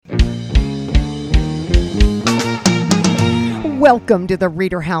Welcome to the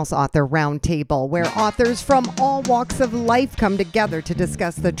ReaderHouse Author Roundtable, where authors from all walks of life come together to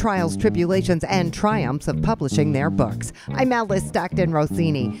discuss the trials, tribulations, and triumphs of publishing their books. I'm Alice Stockton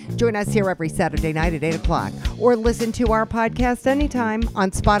Rossini. Join us here every Saturday night at 8 o'clock, or listen to our podcast anytime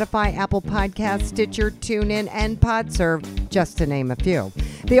on Spotify, Apple Podcasts, Stitcher, TuneIn, and PodServe, just to name a few.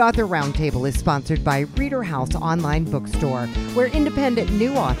 The Author Roundtable is sponsored by ReaderHouse Online Bookstore, where independent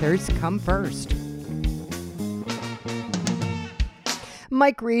new authors come first.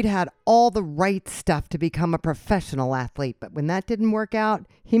 Mike Reed had all the right stuff to become a professional athlete, but when that didn't work out,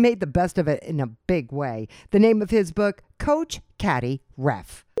 he made the best of it in a big way. The name of his book, Coach, Caddy,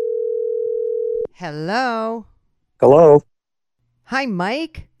 Ref. Hello. Hello. Hi,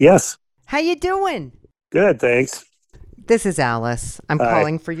 Mike. Yes. How you doing? Good, thanks. This is Alice. I'm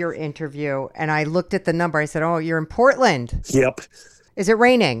calling for your interview, and I looked at the number. I said, oh, you're in Portland. Yep. Is it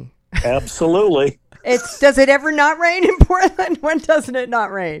raining? Absolutely. Does it ever not rain in Portland? When doesn't it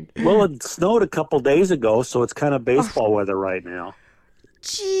not rain? Well, it snowed a couple days ago, so it's kind of baseball weather right now.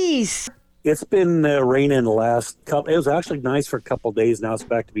 Jeez. It's been raining the last couple. It was actually nice for a couple days. Now it's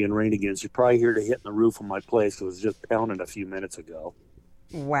back to being rain again. So you probably hear it hitting the roof of my place. It was just pounding a few minutes ago.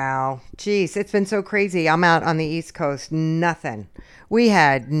 Wow. Jeez, it's been so crazy. I'm out on the East Coast. Nothing. We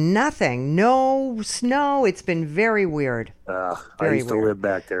had nothing. No snow. It's been very weird. I used to live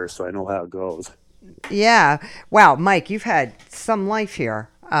back there, so I know how it goes. Yeah. Wow, Mike, you've had some life here.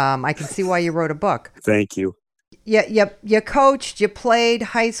 I can see why you wrote a book. Thank you. You coached, you played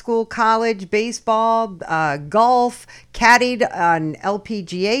high school, college, baseball, golf, caddied on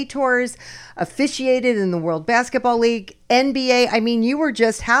LPGA tours, officiated in the World Basketball League, NBA. I mean, you were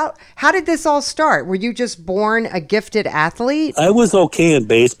just, how did this all start? Were you just born a gifted athlete? I was okay in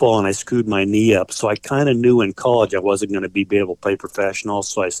baseball, and I screwed my knee up, so I kind of knew in college I wasn't going to be able to play professional,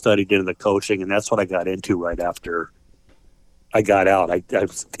 so I studied into the coaching, and that's what I got into right after I got out. I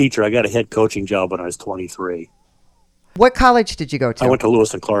was a teacher. I got a head coaching job when I was 23. What college did you go to? I went to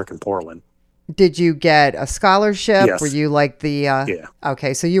Lewis and Clark in Portland. Did you get a scholarship? Yes. Were you like the... Yeah.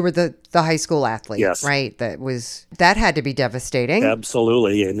 Okay, so you were the high school athlete, yes. Right? That had to be devastating.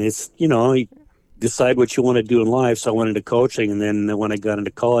 Absolutely. And it's, you decide what you want to do in life. So I went into coaching. And then when I got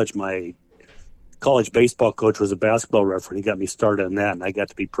into college, my college baseball coach was a basketball referee. He got me started on that, and I got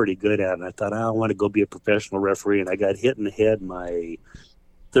to be pretty good at it. And I thought, I want to go be a professional referee. And I got hit in the head my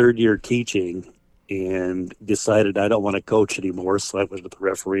third year teaching, and decided I don't want to coach anymore, so I went with the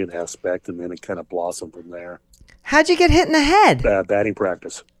refereeing aspect, and then it kind of blossomed from there. How'd you get hit in the head? Batting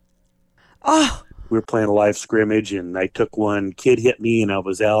practice. Oh. We were playing a live scrimmage, and I took one. Kid hit me, and I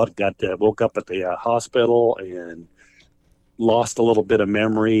was out. Woke up at the hospital and lost a little bit of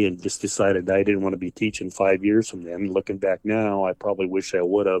memory, and just decided I didn't want to be teaching 5 years from then. Looking back now, I probably wish I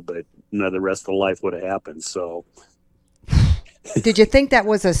would have, but the rest of life would have happened. So. Did you think that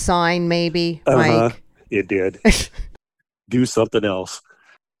was a sign, maybe, Mike? It did. Do something else.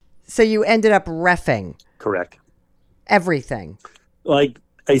 So you ended up reffing. Correct. Everything. I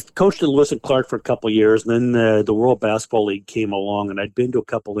coached at Lewis and Clark for a couple of years, and then the World Basketball League came along, and I'd been to a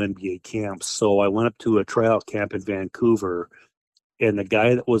couple NBA camps. So I went up to a tryout camp in Vancouver, and the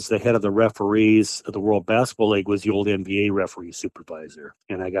guy that was the head of the referees of the World Basketball League was the old NBA referee supervisor,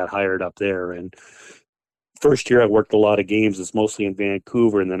 and I got hired up there. And first year I worked a lot of games. It's mostly in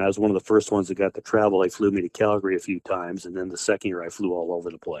Vancouver, and then I was one of the first ones that got to travel. They flew me to Calgary a few times, and then the second year I flew all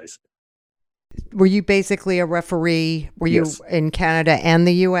over the place. Were you basically a referee? Were Yes. you in Canada and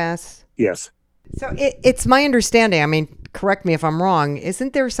the U.S.? Yes. So it's my understanding, I mean, correct me if I'm wrong,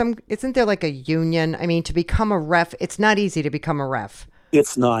 isn't there like a union? I mean, to become a ref, it's not easy to become a ref.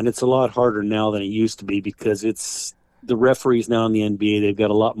 It's not. It's a lot harder now than it used to be, because the referees now in the NBA, they've got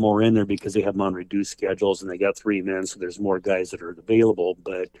a lot more in there because they have them on reduced schedules, and they got 3 men, so there's more guys that are available.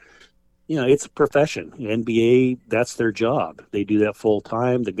 But, it's a profession. The NBA, that's their job. They do that full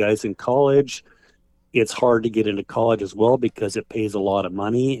time. The guys in college, it's hard to get into college as well because it pays a lot of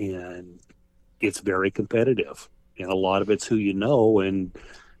money, and it's very competitive. And a lot of it's who you know, and,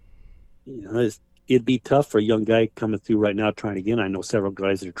 it'd be tough for a young guy coming through right now trying to get in. I know several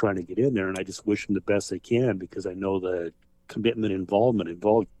guys that are trying to get in there, and I just wish them the best they can, because I know the commitment involved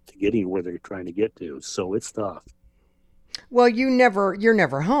to getting where they're trying to get to. So it's tough. Well, you're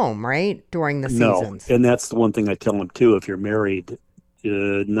never home, right? During the seasons. No, and that's the one thing I tell them too. If you're married,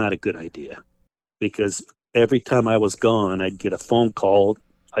 not a good idea, because every time I was gone, I'd get a phone call.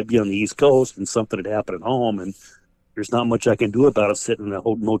 I'd be on the East Coast, and something had happened at home, and there's not much I can do about it sitting in a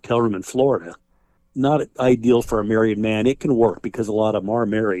motel room in Florida. not ideal for a married man. It can work because a lot of them are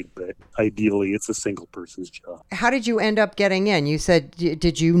married, but ideally it's a single person's job. How did you end up getting in? You said,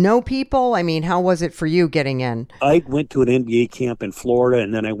 did you know people? I mean, how was it for you getting in? I went to an NBA camp in Florida,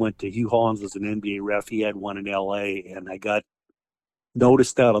 and then I went to Hugh Hollins was an NBA ref. He had one in LA, and I got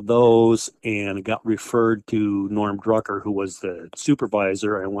noticed out of those and got referred to Norm Drucker, who was the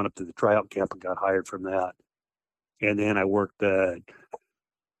supervisor. I went up to the tryout camp and got hired from that. And then I worked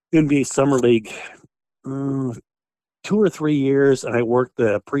NBA Summer League 2 or 3 years, and I worked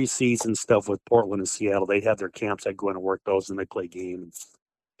the preseason stuff with Portland and Seattle. They'd have their camps. I'd go in and work those, and they play games.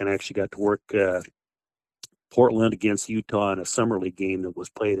 And I actually got to work Portland against Utah in a Summer League game that was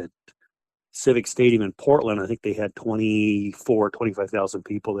played at Civic Stadium in Portland. I think they had 25,000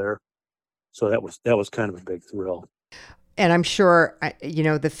 people there. So that was kind of a big thrill. And I'm sure,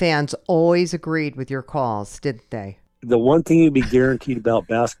 the fans always agreed with your calls, didn't they? The one thing you'd be guaranteed about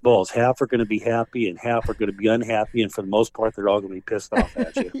basketball is half are going to be happy and half are going to be unhappy. And for the most part, they're all going to be pissed off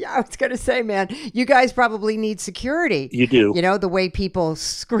at you. Yeah, I was going to say, man, you guys probably need security. You do. The way people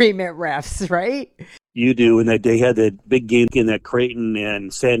scream at refs, right? You do. And they had that big game in that Creighton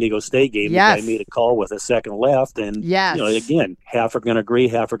and San Diego State game. Yes. The guy made a call with a second left. And, yes. Again, half are going to agree,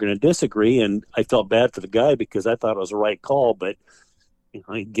 half are going to disagree. And I felt bad for the guy because I thought it was the right call. But,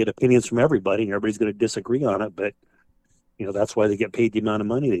 I get opinions from everybody, and everybody's going to disagree on it. But, that's why they get paid the amount of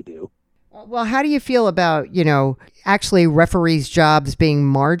money they do. Well, how do you feel about, actually referees' jobs being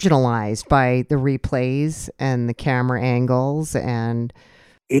marginalized by the replays and the camera angles? And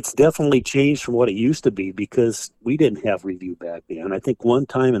it's definitely changed from what it used to be because we didn't have review back then. I think one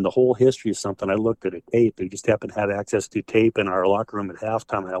time in the whole history of something, I looked at a tape. We just happened to have access to tape in our locker room at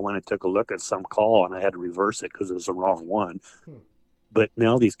halftime, and I went and took a look at some call, and I had to reverse it because it was the wrong one. But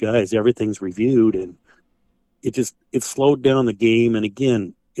now these guys, everything's reviewed, and it slowed down the game. And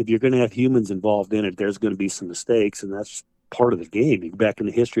again, if you're going to have humans involved in it, there's going to be some mistakes, and that's part of the game. You go back in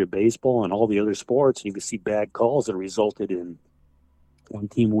the history of baseball and all the other sports, you can see bad calls that resulted in one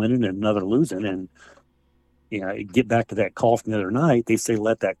team winning and another losing. And get back to that call from the other night, they say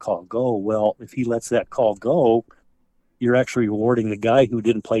let that call go. Well, if he lets that call go, you're actually rewarding the guy who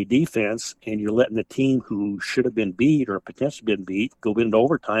didn't play defense, and you're letting the team who should have been beat or potentially been beat go into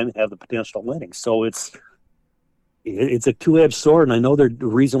overtime and have the potential winning. So it's a two-edged sword, and I know the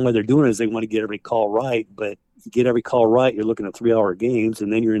reason why they're doing it is they want to get every call right, but you get every call right, you're looking at 3-hour games,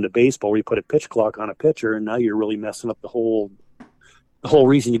 and then you're into baseball where you put a pitch clock on a pitcher, and now you're really messing up the whole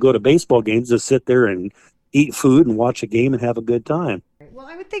reason you go to baseball games is to sit there and eat food and watch a game and have a good time. Well,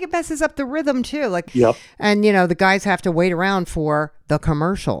 I would think it messes up the rhythm too. Yep. And the guys have to wait around for the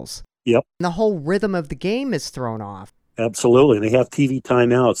commercials. Yep. And the whole rhythm of the game is thrown off. Absolutely. They have TV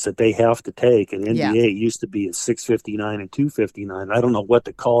timeouts that they have to take. And NBA used to be at 6:59 and 2:59. I don't know what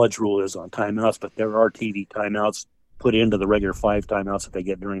the college rule is on timeouts, but there are TV timeouts put into the regular 5 timeouts that they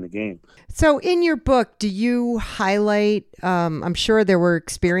get during the game. So in your book, do you highlight, I'm sure there were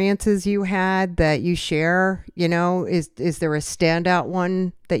experiences you had that you share, is there a standout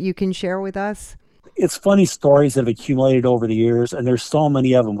one that you can share with us? It's funny stories that have accumulated over the years, and there's so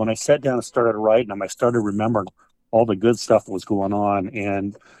many of them. When I sat down and started writing them, I started remembering all the good stuff that was going on,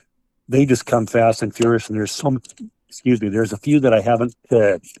 and they just come fast and furious. And there's there's a few that I haven't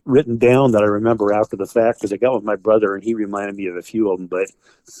written down that I remember after the fact because I got with my brother and he reminded me of a few of them. But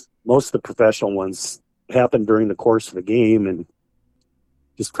most of the professional ones happened during the course of the game, and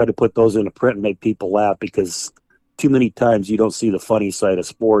just try to put those into print and make people laugh because too many times you don't see the funny side of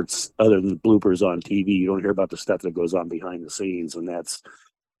sports other than the bloopers on TV. You don't hear about the stuff that goes on behind the scenes, and that's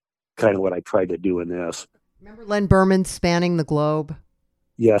kind of what I tried to do in this. Remember Len Berman spanning the globe?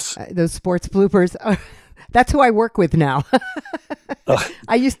 Yes. Those sports bloopers. That's who I work with now.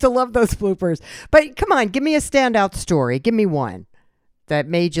 I used to love those bloopers. But come on, give me a standout story. Give me one that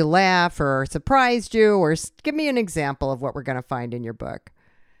made you laugh or surprised you, or give me an example of what we're going to find in your book.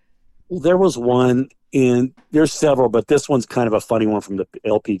 Well, there was one, and there's several, but this one's kind of a funny one from the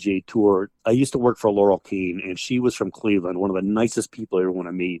LPGA Tour. I used to work for Laurel Keene, and she was from Cleveland, one of the nicest people I ever want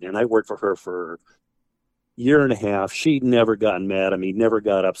to meet. And I worked for her for year and a half. She'd never gotten mad at me, never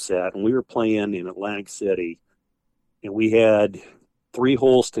got upset. And we were playing in Atlantic City, and we had 3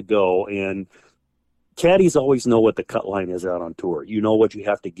 holes to go. And caddies always know what the cut line is out on tour. You know what you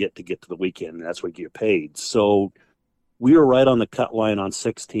have to get to the weekend, and that's what you get paid. So we were right on the cut line on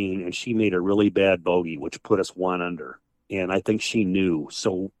 16, and she made a really bad bogey, which put us 1 under. And I think she knew.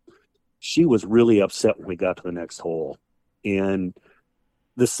 So she was really upset when we got to the next hole. And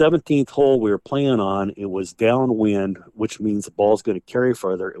the 17th hole we were playing on, it was downwind, which means the ball's going to carry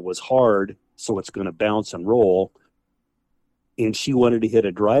further. It was hard, so it's going to bounce and roll. and she wanted to hit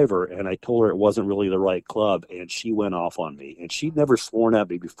a driver, and I told her it wasn't really the right club, and she went off on me. And she'd never sworn at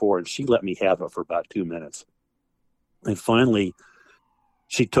me before, and she let me have it for about 2 minutes. And finally,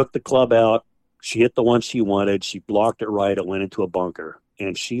 she took the club out. She hit the one she wanted. She blocked it right. It went into a bunker.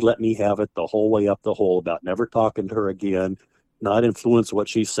 And she let me have it the whole way up the hole, about never talking to her again, not influence what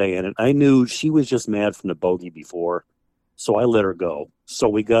she's saying. And I knew she was just mad from the bogey before, so I let her go. So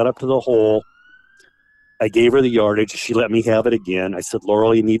we got up to the hole. I gave her the yardage. She let me have it again. I said,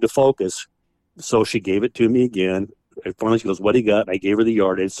 Laurel, you need to focus. So she gave it to me again. And finally, she goes, what do you got? And I gave her the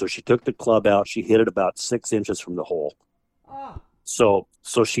yardage. So she took the club out. She hit it about 6 inches from the hole. Oh. So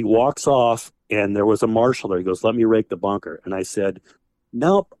she walks off, and there was a marshal there. He goes, let me rake the bunker. And I said,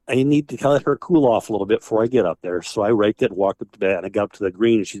 nope, I need to let her cool off a little bit before I get up there. So I raked it, walked up to bed, and I got up to the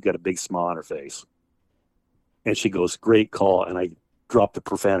green, and she's got a big smile on her face. And she goes, great call. And I dropped the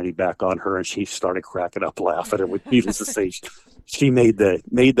profanity back on her, and she started cracking up laughing. And needless to say, she made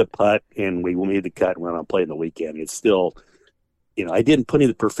the putt, and we made the cut and went on playing the weekend. It's still, I didn't put any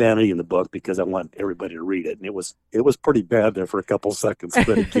of the profanity in the book because I want everybody to read it. And it was pretty bad there for a couple seconds.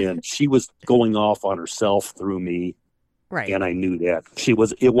 But again, she was going off on herself through me. Right. And I knew that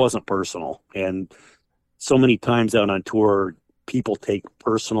it wasn't personal. And so many times out on tour, people take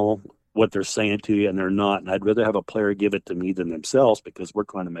personal what they're saying to you, and they're not. And I'd rather have a player give it to me than themselves, because we're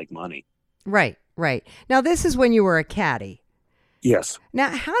trying to make money. Right. Now, this is when you were a caddy. Yes. Now,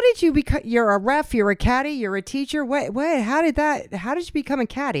 how did you become? You're a ref. You're a caddy. You're a teacher. What? How did you become a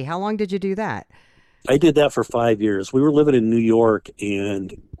caddy? How long did you do that? I did that for 5 years. We were living in New York,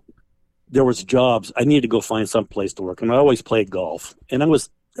 and there was jobs. I needed to go find some place to work, and I always played golf, and I was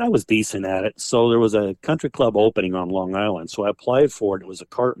decent at it. So there was a country club opening on Long Island, so I applied for it. It was a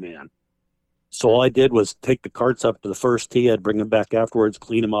cart man. So all I did was take the carts up to the first tee. I'd bring them back afterwards,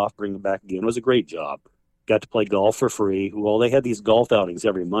 clean them off, bring them back again. It was a great job. Got to play golf for free. Well, they had these golf outings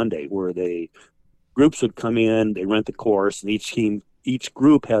every Monday where groups would come in, they rent the course, and each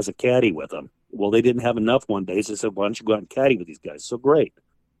group has a caddy with them. Well, they didn't have enough one day, so they said, why don't you go out and caddy with these guys? So great.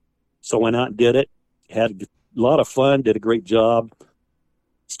 So I went out and did it, had a lot of fun, did a great job,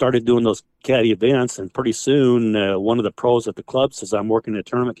 started doing those caddy events, and pretty soon one of the pros at the club says, I'm working in a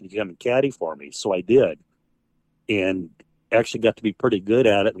tournament, can you come and caddy for me? So I did, and actually got to be pretty good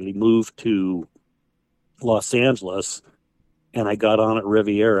at it, and we moved to Los Angeles, and I got on at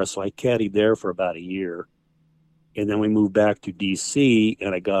Riviera, so I caddied there for about a year. And then we moved back to DC,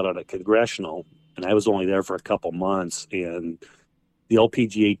 and I got on at Congressional, and I was only there for a couple months. And the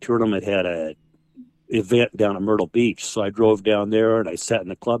LPGA tournament had a event down at Myrtle Beach, so I drove down there, and I sat in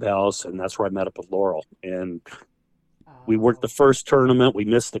the clubhouse, and that's where I met up with Laurel. And we worked the first tournament. We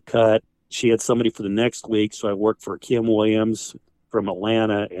missed the cut. She had somebody for the next week, so I worked for Kim Williams from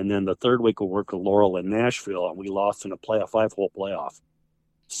Atlanta, and then the third week we worked with Laurel in Nashville, and we lost in a 5-hole playoff.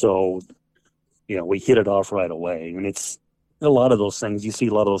 So, we hit it off right away. And it's a lot of those things. You see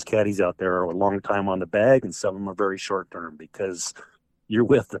a lot of those caddies out there are a long time on the bag, and some of them are very short term, because you're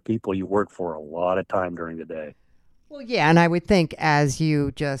with the people you work for a lot of time during the day. Well, yeah, and I would think, as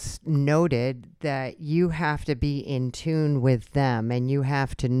you just noted, that you have to be in tune with them, and you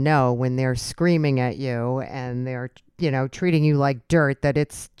have to know when they're screaming at you and they're, treating you like dirt, that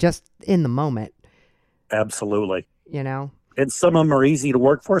it's just in the moment. Absolutely. And some of them are easy to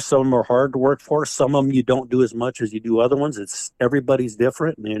work for. Some of them are hard to work for. Some of them you don't do as much as you do other ones. Everybody's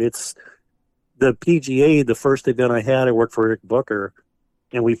different. And it's the PGA, the first event I had, I worked for Rick Booker,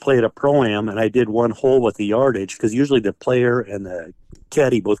 and we played a Pro-Am, and I did one hole with the yardage, because usually the player and the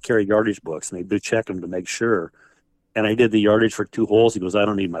caddy both carry yardage books, and they do check them to make sure. And I did the yardage for 2 holes. He goes, I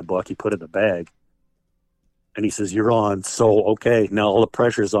don't need my book. He put it in the bag. And he says, you're on. So, okay, now all the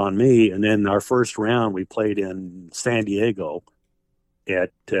pressure's on me. And then our first round, we played in San Diego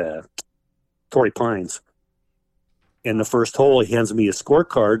at Torrey Pines. And the first hole, he hands me a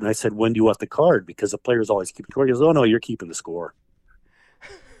scorecard, and I said, when do you want the card? Because the players always keep the score. He goes, oh, no, you're keeping the score.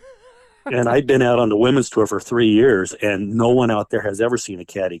 And I'd been out on the women's tour for 3 years, and no one out there has ever seen a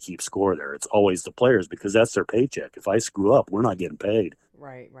caddy keep score there. It's always the players, because that's their paycheck. If I screw up, we're not getting paid.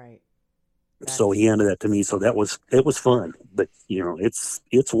 Right. So he handed that to me. So it was fun, but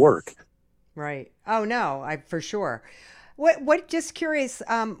it's work. Right. Oh no, for sure. What? Just curious.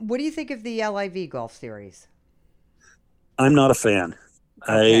 What do you think of the LIV Golf Series? I'm not a fan.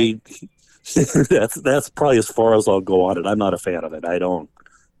 Okay. That's probably as far as I'll go on it. I'm not a fan of it. I don't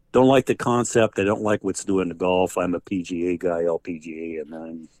like the concept. I don't like what's doing to golf. I'm a PGA guy, LPGA, and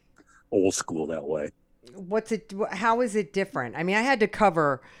I'm old school that way. How is it different? I mean, I had to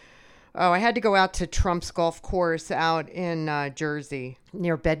go out to Trump's golf course out in Jersey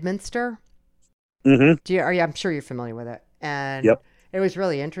near Bedminster. Mm-hmm. I'm sure you're familiar with it. And Yep. it was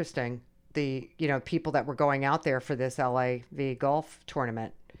really interesting. The, people that were going out there for this LAV golf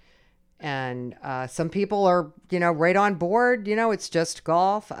tournament. And some people are, right on board. It's just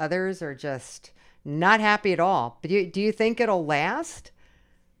golf. Others are just not happy at all. But do you think it'll last?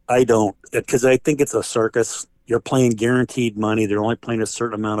 I don't, because I think it's a circus. You're playing guaranteed money. They're only playing a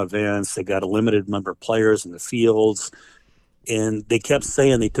certain amount of events. They got a limited number of players in the fields. And they kept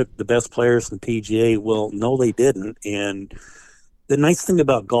saying they took the best players in the PGA. Well, no, they didn't. And the nice thing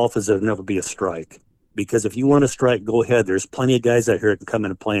about golf is there'll never be a strike. Because if you want to strike, go ahead. There's plenty of guys out here that can come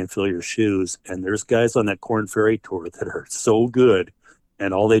in and play and fill your shoes. And there's guys on that Corn Ferry Tour that are so good.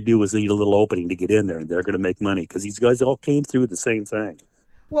 And all they do is need a little opening to get in there. And they're going to make money because these guys all came through the same thing.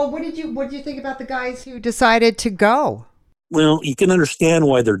 Well, what did you think about the guys who decided to go? Well, you can understand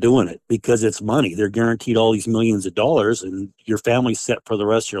why they're doing it because it's money. They're guaranteed all these millions of dollars and your family's set for the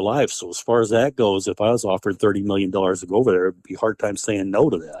rest of your life. So as far as that goes, if I was offered $30 million to go over there, it'd be a hard time saying no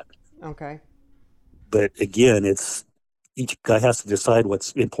to that. Okay. But again, each guy has to decide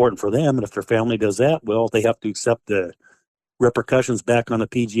what's important for them. And if their family does that, well, they have to accept the repercussions back on the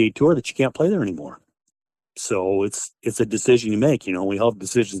PGA Tour that you can't play there anymore. So it's a decision you make. We all have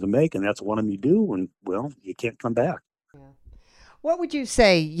decisions to make, and that's one of them you do. And, well, you can't come back. Yeah. What would you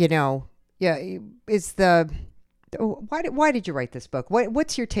say, is why did you write this book?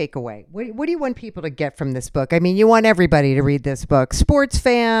 What's your takeaway? What do you want people to get from this book? I mean, you want everybody to read this book, sports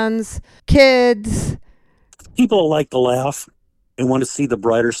fans, kids. People like to laugh and want to see the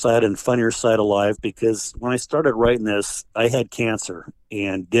brighter side and funnier side of life because when I started writing this, I had cancer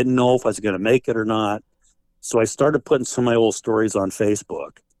and didn't know if I was going to make it or not. So I started putting some of my old stories on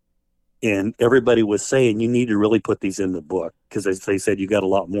Facebook. And everybody was saying, you need to really put these in the book because they said you got a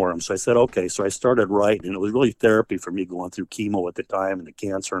lot more of them. So I said, okay. So I started writing, and it was really therapy for me going through chemo at the time and the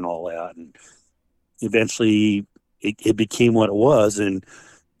cancer and all that. And eventually it became what it was. And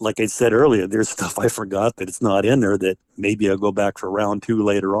like I said earlier, there's stuff I forgot that it's not in there that maybe I'll go back for round 2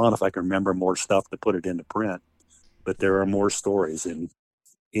 later on if I can remember more stuff to put it into print. But there are more stories, and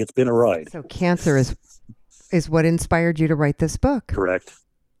it's been a ride. So cancer is what inspired you to write this book. Correct.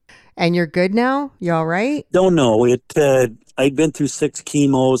 And you're good now? You all right? Don't know. I'd been through 6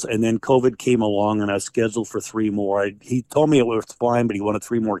 chemos, and then COVID came along, and I was scheduled for 3 more. He told me it was fine, but he wanted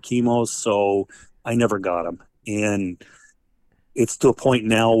 3 more chemos, so I never got them. And it's to a point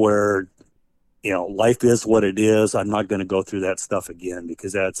now where, life is what it is. I'm not going to go through that stuff again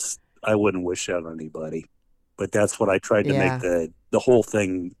because I wouldn't wish that on anybody. But that's what I tried to make the whole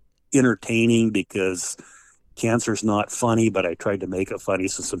thing entertaining because cancer's not funny, but I tried to make it funny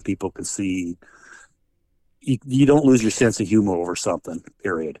so some people can see you don't lose your sense of humor over something,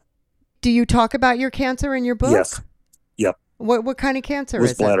 period. Do you talk about your cancer in your book? Yes. Yep. What kind of cancer is it? It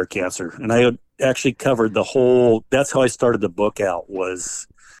was bladder cancer. And I actually covered that's how I started the book out, was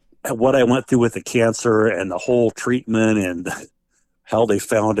what I went through with the cancer and the whole treatment and how they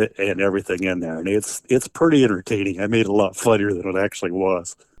found it and everything in there. And it's pretty entertaining. I made it a lot funnier than it actually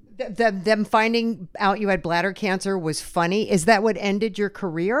was. Them finding out you had bladder cancer was funny. Is that what ended your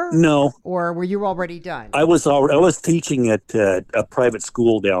career? No. Or were you already done? I was teaching at a private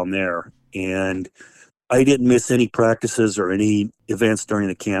school down there, and I didn't miss any practices or any events during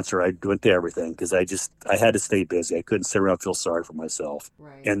the cancer. I went to everything because I had to stay busy. I couldn't sit around and feel sorry for myself.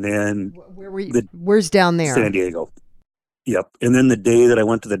 Right. And then where were you? Where's down there? San Diego. Yep. And then the day that I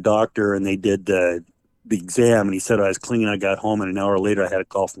went to the doctor and they did the exam and he said I was clean, I got home, and an hour later I had a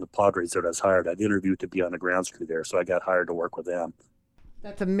call from the Padres that I was hired. I'd interviewed to be on the grounds crew there, so I got hired to work with them.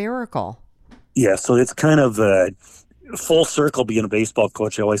 That's a miracle. Yeah, so it's kind of a full circle being a baseball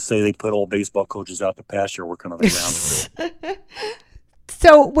coach. I always say they put old baseball coaches out to pasture working on the grounds crew.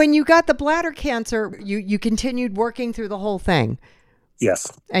 So when you got the bladder cancer, you continued working through the whole thing?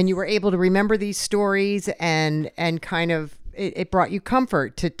 Yes. And you were able to remember these stories and kind of it brought you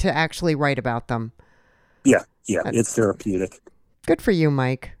comfort to actually write about them. Yeah, it's therapeutic. Good for you,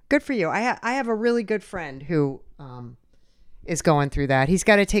 Mike. Good for you. I have a really good friend who is going through that. He's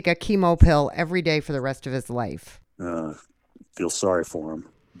got to take a chemo pill every day for the rest of his life. Feel sorry for him,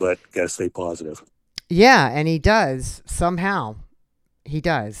 but got to stay positive. Yeah, and he does somehow. He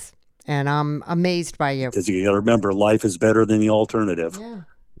does. And I'm amazed by you. Because you got to remember, life is better than the alternative. Yeah.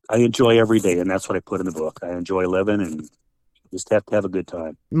 I enjoy every day, and that's what I put in the book. I enjoy living and just have to have a good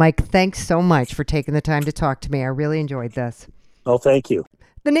time. Mike, thanks so much for taking the time to talk to me. I really enjoyed this. Oh, thank you.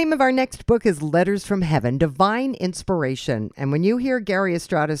 The name of our next book is Letters from Heaven, Divine Inspiration. And when you hear Gary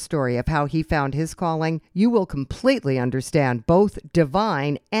Estrada's story of how he found his calling, you will completely understand both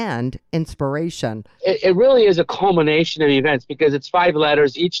divine and inspiration. It really is a culmination of events because it's 5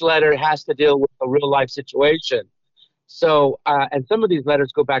 letters. Each letter has to deal with a real life situation. So, and some of these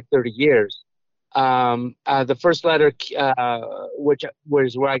letters go back 30 years. The first letter, which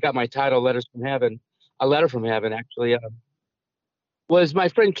was where I got my title, Letters from Heaven, a letter from heaven, actually, was my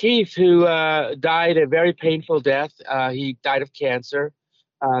friend Keith, who died a very painful death. He died of cancer.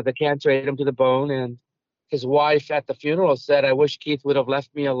 The cancer ate him to the bone, and his wife at the funeral said, "I wish Keith would have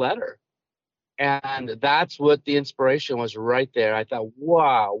left me a letter." And that's what the inspiration was right there. I thought,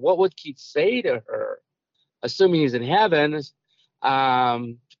 wow, what would Keith say to her? Assuming he's in heaven,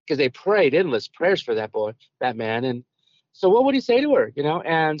 because they prayed endless prayers for that boy, that man. And so what would he say to her,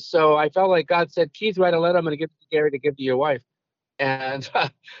 And so I felt like God said, Keith, write a letter. I'm going to give to Gary to give to your wife. And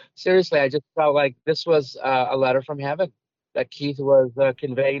seriously, I just felt like this was a letter from heaven that Keith was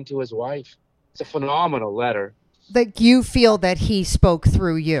conveying to his wife. It's a phenomenal letter. Like, you feel that he spoke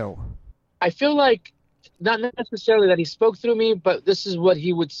through you? I feel like not necessarily that he spoke through me, but this is what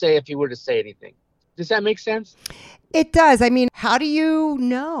he would say if he were to say anything. Does that make sense? It does. I mean, how do you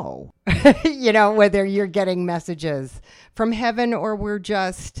know, whether you're getting messages from heaven or we're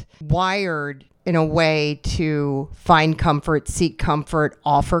just wired in a way to find comfort, seek comfort,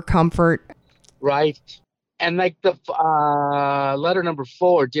 offer comfort? Right. And like the letter number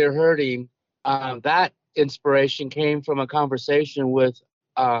 4, Dear Hurting, that inspiration came from a conversation with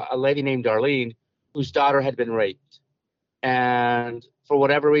a lady named Darlene, whose daughter had been raped. And for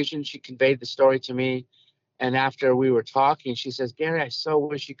whatever reason, she conveyed the story to me. And after we were talking, she says, Gary, I so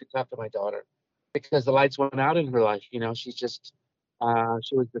wish you could talk to my daughter, because the lights went out in her life. She's just,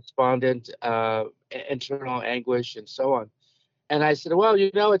 she was despondent, internal anguish, and so on. And I said, well,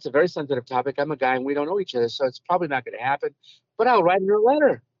 it's a very sensitive topic. I'm a guy and we don't know each other, so it's probably not going to happen, but I'll write her a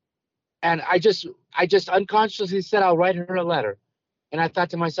letter. And I just unconsciously said, I'll write her a letter. And I thought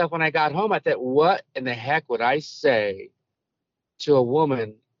to myself, when I got home, I thought, what in the heck would I say to a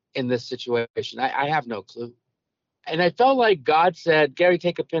woman in this situation? I have no clue. And I felt like God said, Gary,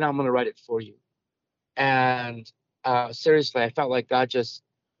 take a pen. I'm going to write it for you. And seriously, I felt like God just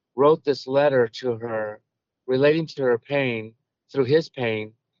wrote this letter to her, relating to her pain through his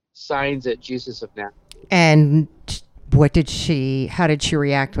pain, signs it Jesus of Nazareth. And how did she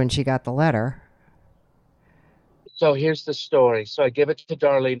react when she got the letter? So here's the story. So I give it to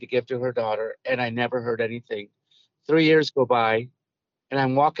Darlene to give to her daughter, and I never heard anything. 3 years go by, and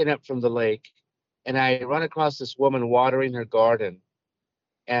I'm walking up from the lake, and I run across this woman watering her garden.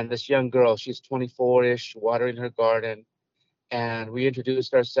 And this young girl, she's 24-ish, watering her garden. And we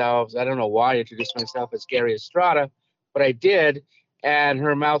introduced ourselves. I don't know why I introduced myself as Gary Estrada, but I did. And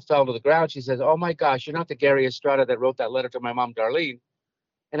her mouth fell to the ground. She says, oh my gosh, you're not the Gary Estrada that wrote that letter to my mom, Darlene.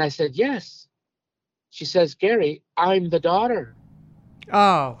 And I said, yes. She says, Gary, I'm the daughter.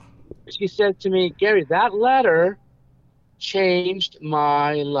 Oh. She said to me, Gary, that letter changed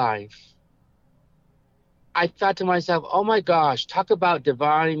my life. I thought to myself, oh my gosh, talk about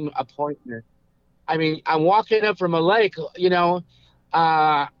divine appointment. I mean, I'm walking up from a lake,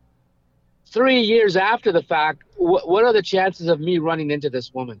 3 years after the fact. What are the chances of me running into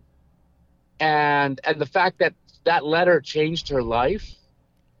this woman? And the fact that that letter changed her life.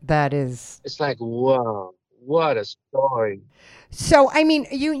 It's like, whoa, what a story. So, I mean,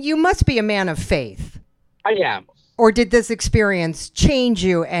 you must be a man of faith. I am. Or did this experience change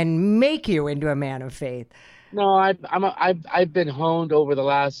you and make you into a man of faith? No, I've been honed over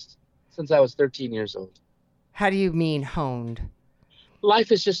since I was 13 years old. How do you mean honed? Life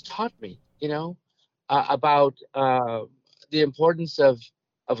has just taught me, about the importance of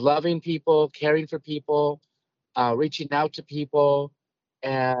loving people, caring for people, reaching out to people,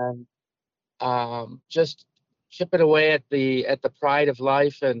 and just chipping away at the pride of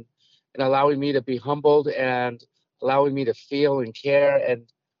life, and allowing me to be humbled, and allowing me to feel and care. And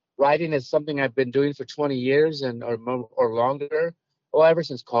writing is something I've been doing for 20 years or longer. Oh, ever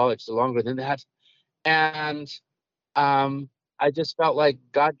since college, so longer than that. And I just felt like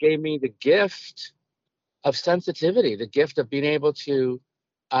God gave me the gift of sensitivity, the gift of being able to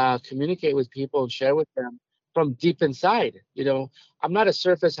communicate with people and share with them from deep inside. I'm not a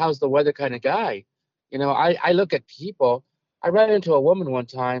surface, how's the weather kind of guy. I look at people. I ran into a woman one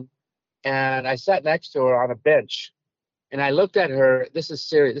time, and I sat next to her on a bench, and I looked at her. This is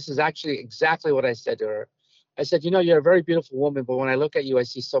serious. This is actually exactly what I said to her. I said, you're a very beautiful woman, but when I look at you, I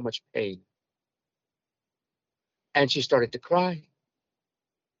see so much pain. And she started to cry.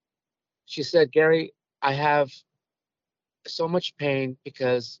 She said, Gary, I have so much pain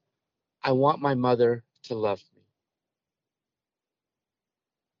because I want my mother to love me.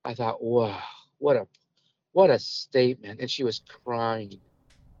 I thought, wow, what a statement. And she was crying.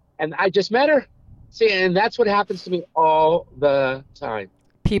 And I just met her. See, and that's what happens to me all the time.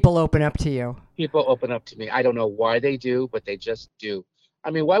 People open up to you. People open up to me. I don't know why they do, but they just do.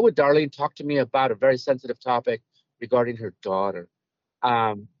 I mean, why would Darlene talk to me about a very sensitive topic regarding her daughter?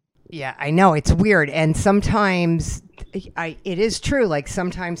 Yeah, I know. It's weird. And sometimes it is true. Like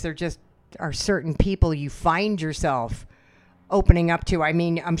sometimes there just are certain people you find yourself opening up to. I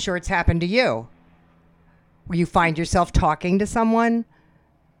mean, I'm sure it's happened to you. Where you find yourself talking to someone,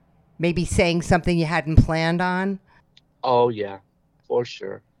 maybe saying something you hadn't planned on. Oh, yeah, for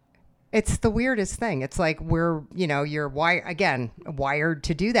sure. It's the weirdest thing. It's like you're wired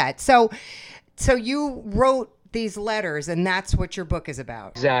to do that. So you wrote these letters, and that's what your book is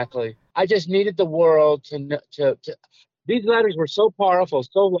about. Exactly. I just needed the world to these letters were so powerful,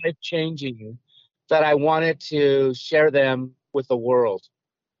 so life-changing, that I wanted to share them with the world.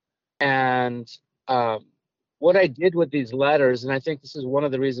 And what I did with these letters, and I think this is one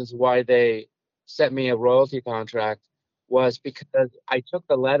of the reasons why they sent me a royalty contract, was because I took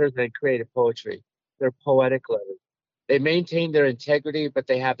the letters and created poetry. They're poetic letters. They maintain their integrity, but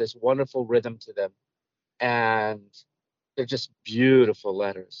they have this wonderful rhythm to them. And they're just beautiful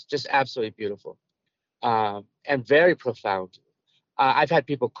letters, just absolutely beautiful, and very profound. I've had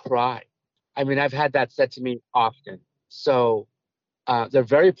people cry. I mean, I've had that said to me often. So they're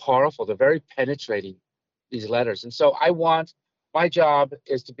very powerful. They're very penetrating, these letters. And so my job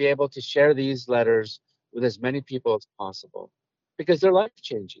is to be able to share these letters with as many people as possible, because they're life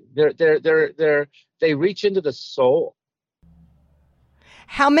changing. They reach into the soul.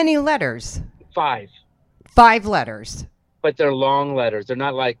 How many letters? 5. 5 letters. But they're long letters. They're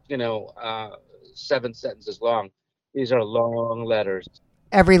not like, 7 sentences long. These are long letters.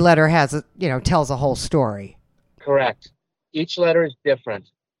 Every letter tells a whole story. Correct. Each letter is different.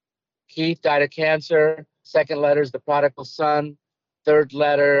 Keith died of cancer. Second letter is the prodigal son. Third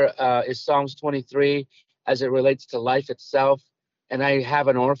letter is Psalms 23 as it relates to life itself. And I have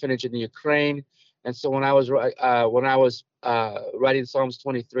an orphanage in the Ukraine. And so when I was writing Psalms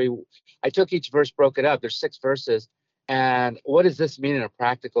 23, I took each verse, broke it up. There's 6 verses. And what does this mean in a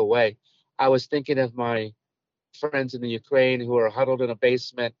practical way? I was thinking of my friends in the Ukraine who are huddled in a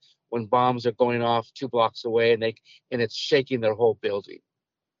basement when bombs are going off 2 blocks away, and it's shaking their whole building.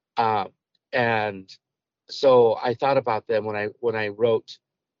 And so I thought about them when I wrote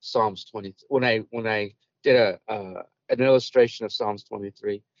Psalms 20. When I did an illustration of Psalms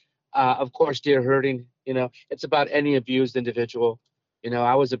 23. Of course, Dear Hurting. It's about any abused individual.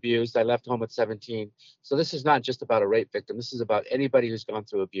 I was abused. I left home at 17. So this is not just about a rape victim. This is about anybody who's gone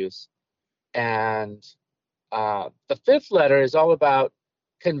through abuse. And the 5th letter is all about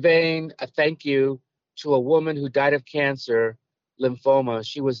conveying a thank you to a woman who died of cancer, lymphoma.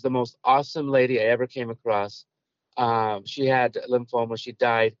 She was the most awesome lady I ever came across. She had lymphoma. She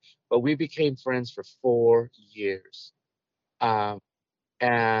died, but we became friends for 4 years.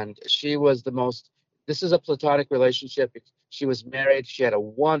 And she was this is a platonic relationship. She was married. She had a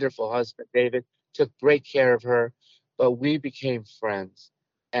wonderful husband, David, took great care of her, but we became friends.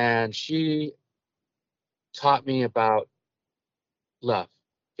 And she taught me about love,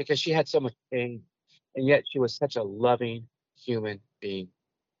 because she had so much pain, and yet she was such a loving human being.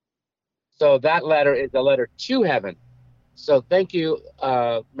 So that letter is a letter to heaven. So thank you,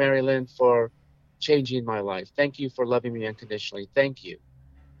 Mary Lynn, for changing my life. Thank you for loving me unconditionally. Thank you.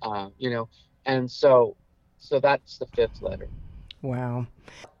 And so that's the 5th letter. Wow.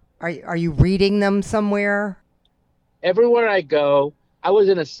 Are you reading them somewhere? Everywhere I go. I was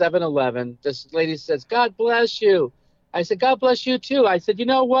in a 7-Eleven. This lady says, "God bless you." I said, "God bless you too." I said, "You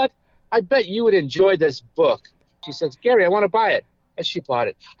know what? I bet you would enjoy this book." She says, "Gary, I want to buy it." And she bought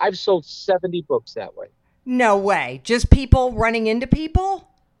it. I've sold 70 books that way. No way. Just people running into people?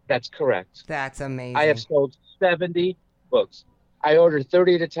 That's correct. That's amazing. I have sold 70 books. I order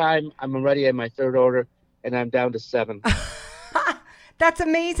 30 at a time. I'm already at my 3rd order, and I'm down to 7. That's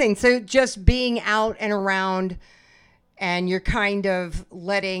amazing. So just being out and around, and you're kind of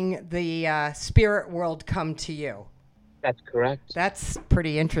letting the spirit world come to you. That's correct. That's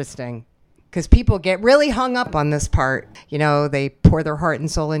pretty interesting, because people get really hung up on this part. They pour their heart and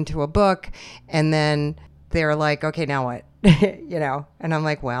soul into a book, and then they're like, okay, now what? And I'm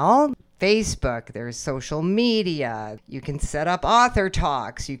like, well, Facebook, there's social media. You can set up author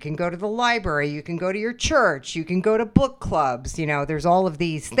talks. You can go to the library. You can go to your church. You can go to book clubs. There's all of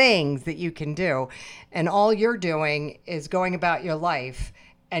these things that you can do. And all you're doing is going about your life,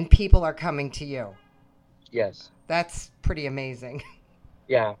 and people are coming to you. Yes. That's pretty amazing.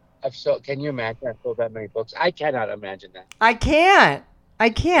 Yeah. Can you imagine I've sold that many books? I cannot imagine that. I can't.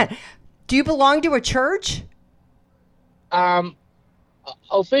 Do you belong to a church?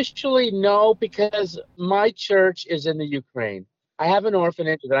 Officially, no, because my church is in the Ukraine. I have an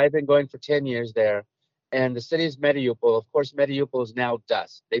orphanage that I've been going for 10 years there. And the city is Mariupol. Of course, Mariupol is now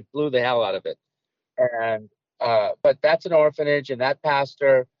dust. They blew the hell out of it. And but that's an orphanage, and that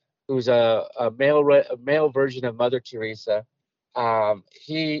pastor, who's a male version of Mother Teresa, I'm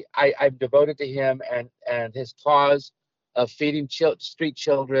devoted to him and his cause of feeding street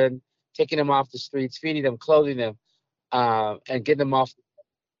children, taking them off the streets, feeding them, clothing them, and getting them off.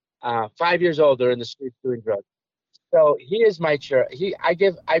 5 years old, they're in the streets doing drugs. So he is my church.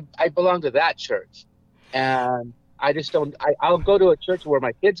 I belong to that church, and I just don't. I'll go to a church where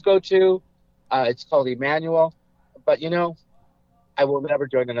my kids go to. It's called Emmanuel, but I will never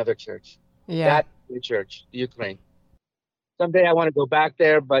join another church. Yeah. That's the church, Ukraine. Someday I want to go back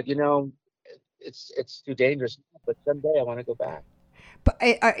there, but it's too dangerous. But someday I want to go back. But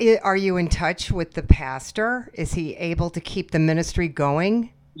are you in touch with the pastor? Is he able to keep the ministry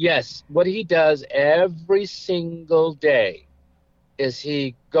going? Yes, what he does every single day is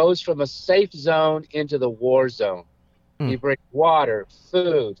he goes from a safe zone into the war zone. He brings water,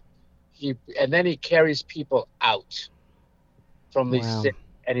 food, and then he carries people out from these cities,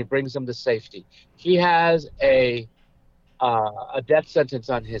 and he brings them to safety. He has a death sentence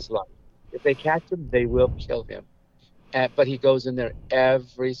on his life. If they catch him, they will kill him. But he goes in there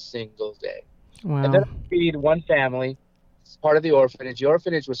every single day. Wow. And then I feed one family. It's part of the orphanage. The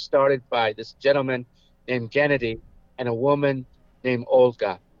orphanage was started by this gentleman named Gennady and a woman named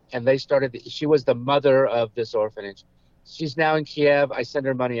Olga. And she was the mother of this orphanage. She's now in Kiev. I send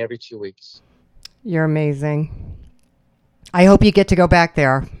her money every 2 weeks. You're amazing. I hope you get to go back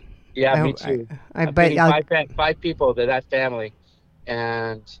there. Yeah, me too. I'm feeding five people to that family,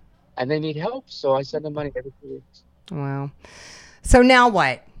 and they need help, so I send them money every 2 weeks. Wow. So now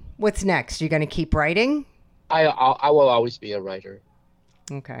what? What's next? You going to keep writing? I will always be a writer.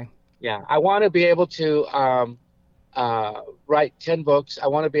 Okay. Yeah, I want to be able to write 10 books. I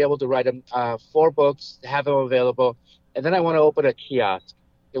want to be able to write 4 books, have them available, and then I want to open a kiosk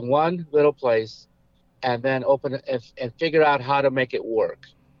in one little place, and then open it and figure out how to make it work.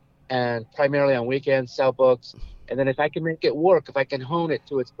 And primarily on weekends, sell books. And then if I can make it work, if I can hone it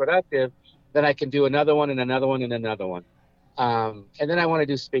to its productive, then I can do another one and another one and another one. And then I want to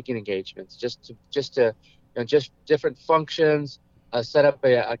do speaking engagements, just different functions, set up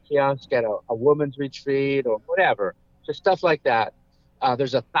a kiosk at a woman's retreat or whatever, just stuff like that.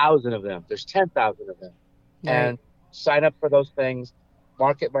 There's 1,000 of them. There's 10,000 of them. Right. And sign up for those things,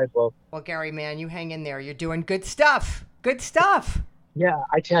 market my book. Well, Gary, man, you hang in there. You're doing good stuff. Good stuff. Yeah,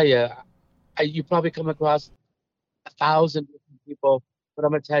 I tell you, you probably come across 1,000 different people, but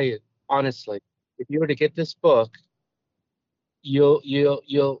I'm gonna tell you honestly, if you were to get this book, you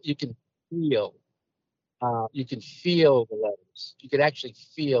can feel the letters. You can actually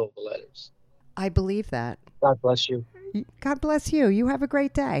feel the letters. I believe that. God bless you. God bless you. You have a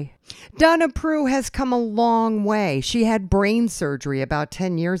great day. Donna Prue has come a long way. She had brain surgery about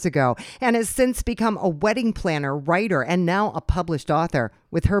 10 years ago and has since become a wedding planner, writer, and now a published author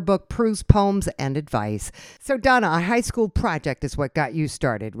with her book, Prue's Poems and Advice. So, Donna, a high school project is what got you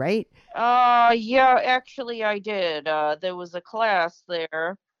started, right? Yeah, actually I did. There was a class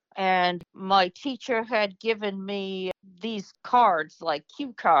there, and my teacher had given me these cards, like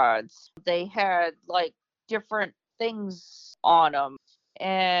cue cards. They had like different things on them,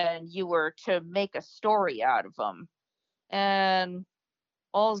 and you were to make a story out of them. And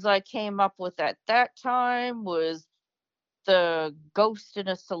all I came up with at that time was the ghost in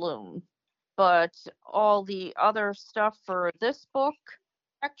a saloon. But all the other stuff for this book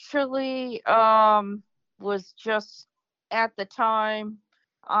actually was just at the time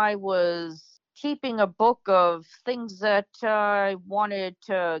I was keeping a book of things that I wanted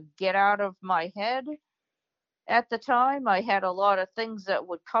to get out of my head. At the time, I had a lot of things that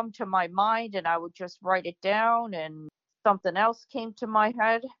would come to my mind and I would just write it down, and something else came to my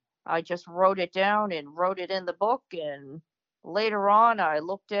head. I just wrote it down and wrote it in the book, and later on I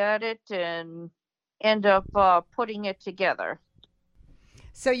looked at it and ended up putting it together.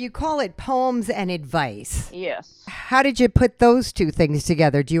 So you call it Poems and Advice. Yes. How did you put those two things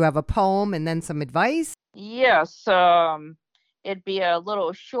together? Do you have a poem and then some advice? Yes. It'd be a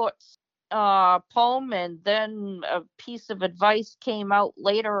little short poem, and then a piece of advice came out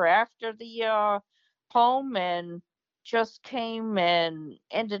later after the poem, and just came and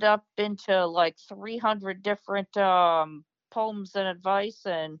ended up into like 300 different poems and advice.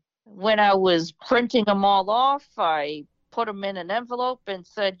 And when I was printing them all off, I put them in an envelope and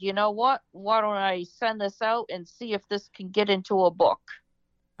said, you know what, why don't I send this out and see if this can get into a book.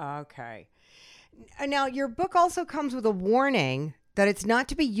 Okay. Now, your book also comes with a warning That it's not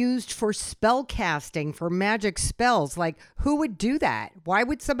to be used for spell casting, for magic spells. Like, who would do that? Why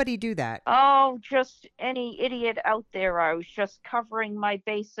would somebody do that? Oh, just any idiot out there. I was just covering my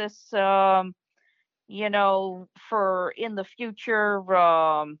basis, for in the future.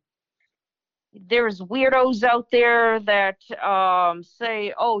 There's weirdos out there that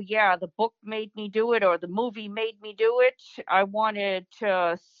say, oh, yeah, the book made me do it or the movie made me do it. I wanted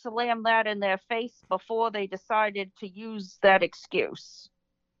to slam that in their face before they decided to use that excuse.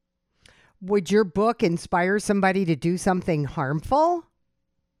 Would your book inspire somebody to do something harmful?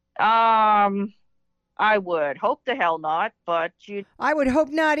 I would hope the hell not, but I would hope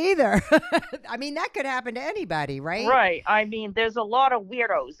not either. I mean, that could happen to anybody, right? Right. I mean, there's a lot of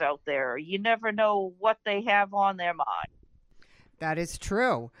weirdos out there. You never know what they have on their mind. That is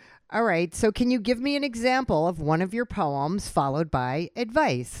true. All right. So can you give me an example of one of your poems followed by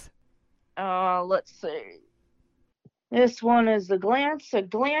advice? Let's see. This one is a glance. A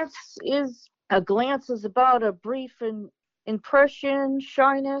glance is about a brief impression,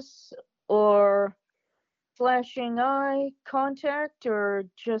 shyness, or flashing eye contact, or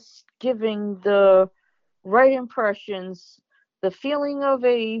just giving the right impressions. The feeling of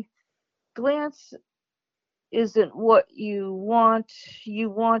a glance isn't what you want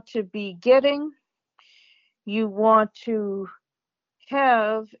to be getting. You want to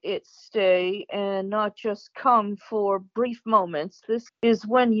have it stay and not just come for brief moments. This is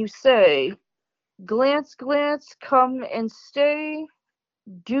when you say, glance, glance, come and stay.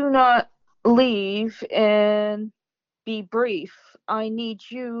 Do not leave and be brief. I need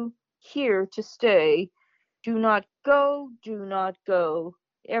you here to stay. Do not go, do not go.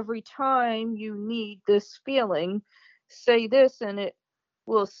 Every time you need this feeling, say this and it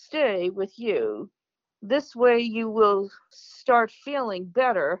will stay with you. This way you will start feeling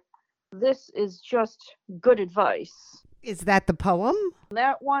better. This is just good advice. Is that the poem?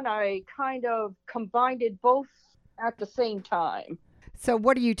 That one, I kind of combined it both at the same time. So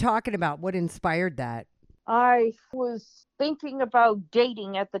what are you talking about? What inspired that? I was thinking about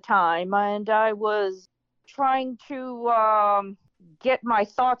dating at the time, and I was trying to get my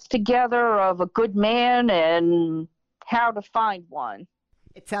thoughts together of a good man and how to find one.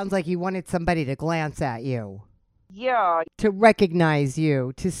 It sounds like you wanted somebody to glance at you. Yeah. To recognize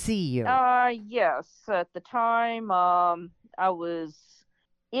you, to see you. Yes. At the time, I was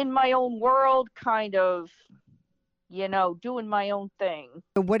in my own world, kind of, doing my own thing.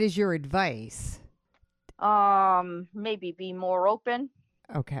 So what is your advice? Maybe be more open.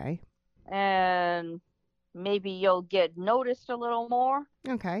 Okay. And maybe you'll get noticed a little more.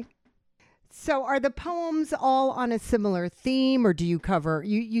 Okay. So are the poems all on a similar theme, or do you cover,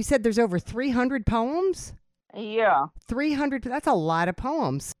 you said there's over 300 poems? Yeah. 300, that's a lot of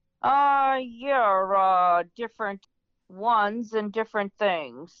poems. Different ones and different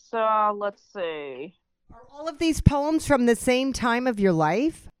things. Let's see. Are all of these poems from the same time of your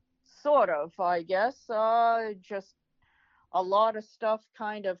life? Sort of, I guess. Just a lot of stuff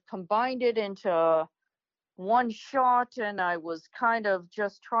kind of combined it into one shot, and I was kind of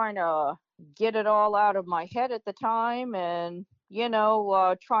just trying to get it all out of my head at the time, and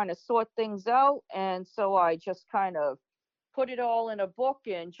trying to sort things out. And so I just kind of put it all in a book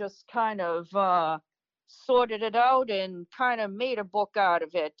and just kind of sorted it out and kind of made a book out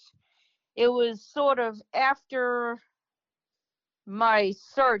of it. It was sort of after my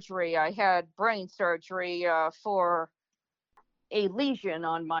surgery. I had brain surgery for a lesion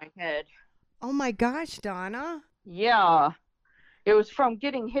on my head. Oh my gosh, Donna. Yeah. It was from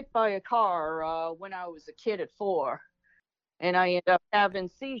getting hit by a car when I was a kid at 4. And I ended up having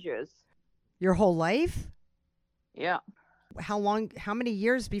seizures. Your whole life? Yeah. How many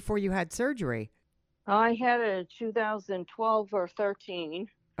years before you had surgery? I had it in 2012 or 13.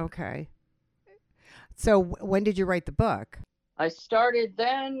 Okay. So when did you write the book? I started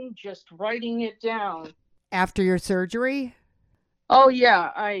then just writing it down. After your surgery? Oh,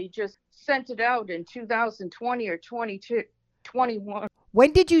 yeah. I just sent it out in 2020 or 21.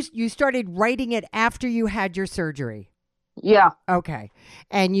 When did you started writing it after you had your surgery? Yeah. Okay.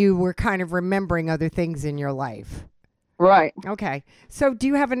 And you were kind of remembering other things in your life. Right. Okay. So do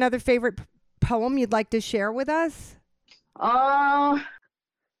you have another favorite poem you'd like to share with us?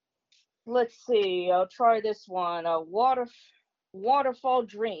 Let's see. I'll try this one. Waterfall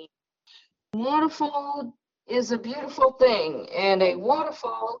Dream. Waterfall is a beautiful thing, and a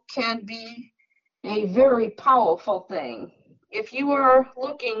waterfall can be a very powerful thing. If you are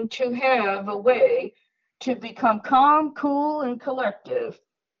looking to have a way to become calm, cool, and collective,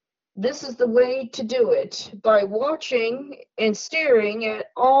 this is the way to do it, by watching and staring at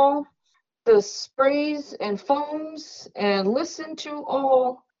all the sprays and foams and listen to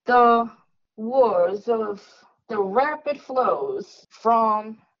all the wars of the rapid flows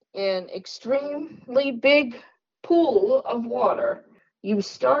from an extremely big pool of water. You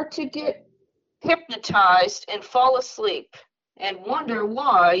start to get hypnotized and fall asleep and wonder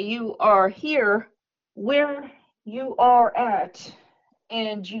why you are here where you are at.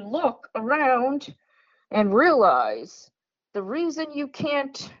 And you look around and realize the reason you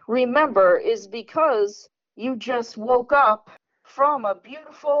can't remember is because you just woke up from a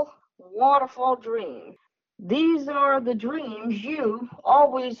beautiful waterfall dream. These are the dreams you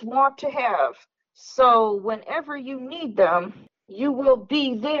always want to have. So whenever you need them, you will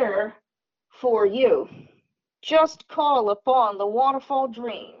be there for you. Just call upon the waterfall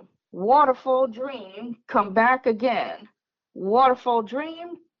dream. Waterfall dream, come back again. Waterfall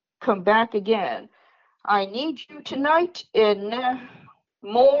dream, come back again. I need you tonight in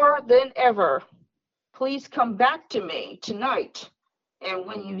more than ever. Please come back to me tonight. And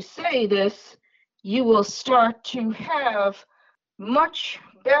when you say this, you will start to have much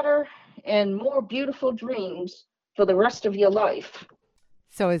better and more beautiful dreams for the rest of your life.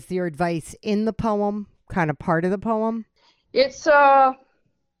 So is your advice in the poem kind of part of the poem? It's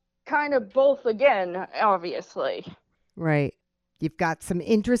kind of both again, obviously. Right. You've got some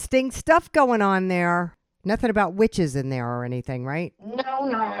interesting stuff going on there. Nothing about witches in there or anything, right? No,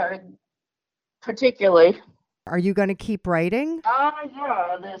 not particularly. Are you going to keep writing?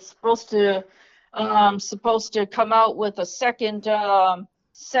 Yeah, they're supposed to come out with a second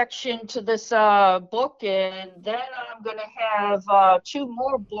section to this book, and then I'm going to have 2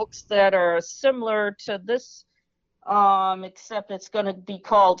 more books that are similar to this, except it's going to be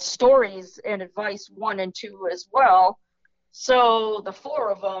called Stories and Advice 1 and 2 as well. So the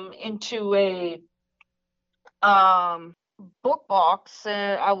 4 of them into a book box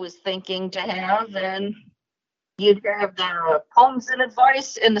I was thinking to have, and you'd have the poems and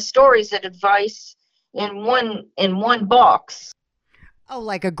advice and the stories and advice in one box. Oh,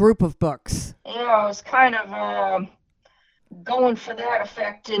 like a group of books. Yeah, I was kind of going for that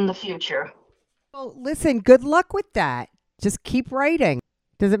effect in the future. Well, listen, good luck with that. Just keep writing.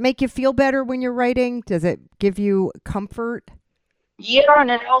 Does it make you feel better when you're writing? Does it give you comfort? Yeah, and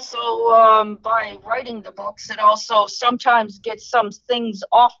it also, by writing the books, it also sometimes gets some things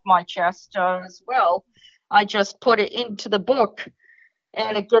off my chest as well. I just put it into the book,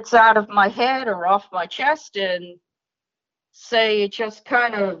 and it gets out of my head or off my chest, and say it just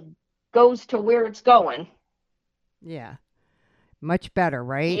kind of goes to where it's going. Yeah. Much better,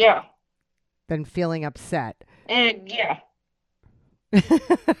 right? Yeah. Than feeling upset. And yeah.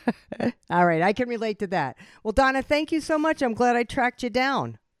 All right, I can relate to that. Well, Donna, thank you so much. I'm glad I tracked you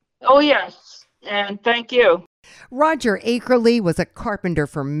down. Oh, yes, and thank you. Roger Akerley was a carpenter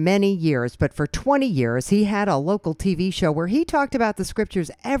for many years, but for 20 years, he had a local TV show where he talked about the scriptures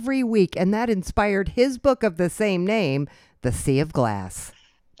every week, and that inspired his book of the same name, The Sea of Glass.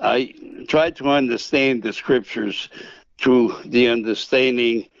 I try to understand the scriptures through the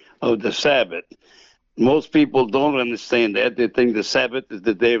understanding of the Sabbath. Most people don't understand that. They think the Sabbath is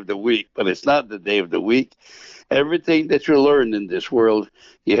the day of the week, but it's not the day of the week. Everything that you learn in this world,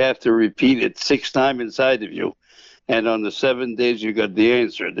 you have to repeat it 6 times inside of you. And on the 7 days, you got the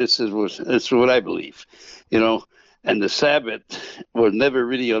answer. This is what I believe, And the Sabbath was never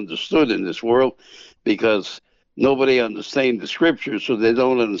really understood in this world because nobody understands the scriptures, so they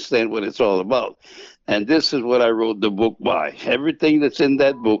don't understand what it's all about. And this is what I wrote the book by. Everything that's in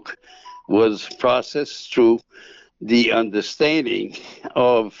that book was processed through the understanding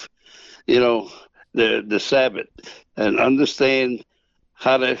of, the Sabbath. And understand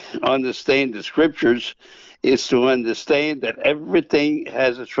how to understand the scriptures is to understand that everything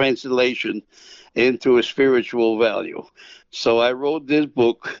has a translation into a spiritual value. So I wrote this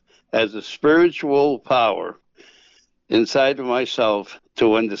book as a spiritual power inside of myself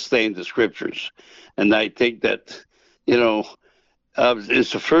to understand the scriptures. And I think that,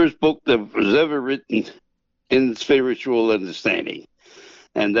 it's the first book that was ever written in spiritual understanding.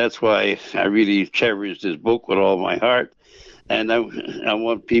 And that's why I really cherish this book with all my heart. And I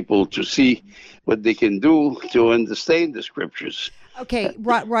want people to see what they can do to understand the scriptures. Okay,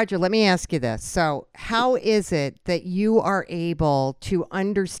 Roger, let me ask you this. So how is it that you are able to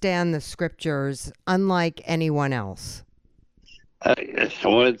understand the scriptures unlike anyone else? I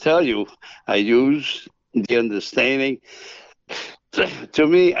want to tell you, I use the understanding. To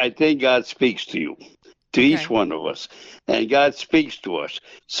me, I think God speaks to you, to each one of us. And God speaks to us,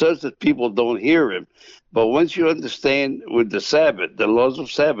 so that people don't hear him. But once you understand with the Sabbath, the laws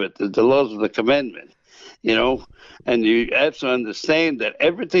of Sabbath, the laws of the commandment, and you have to understand that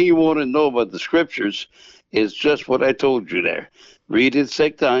everything you want to know about the scriptures is just what I told you there. Read it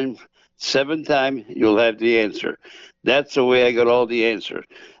 6 times, 7th time, you'll have the answer. That's the way I got all the answer.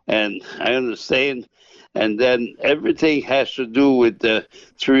 And I understand. And then everything has to do with the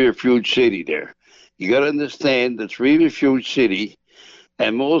Three Refuge City there. You got to understand the Three Refuge City.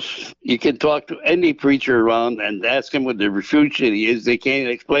 And you can talk to any preacher around and ask them what the refuge city is. They can't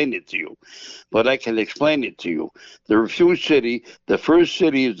explain it to you. But I can explain it to you. The refuge city, the first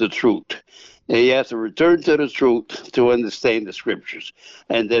city is the truth. And you have to return to the truth to understand the scriptures.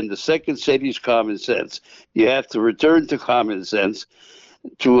 And then the second city is common sense. You have to return to common sense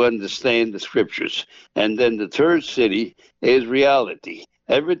to understand the scriptures. And then the third city is reality.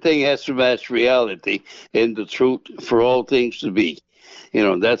 Everything has to match reality in the truth for all things to be.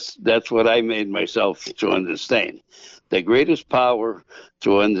 That's what I made myself to understand. The greatest power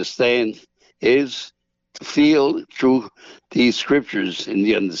to understand is to feel through these scriptures and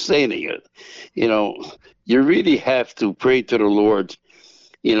the understanding of it. You really have to pray to the Lord.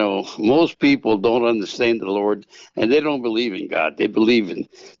 Most people don't understand the Lord, and they don't believe in God. They believe in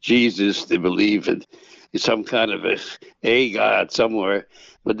Jesus. They believe in some kind of a God somewhere,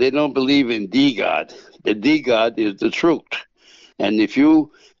 but they don't believe in the God. The God is the truth. And if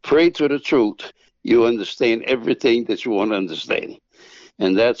you pray to the truth, you understand everything that you want to understand.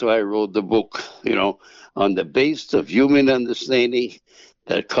 And that's why I wrote the book, on the base of human understanding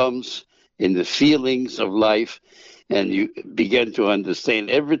that comes in the feelings of life. And you begin to understand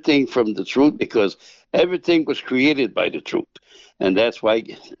everything from the truth, because everything was created by the truth. And that's why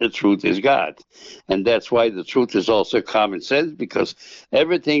the truth is God. And that's why the truth is also common sense, because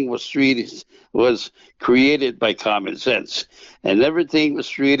everything was created by common sense. And everything was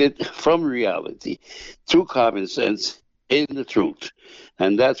created from reality to common sense in the truth.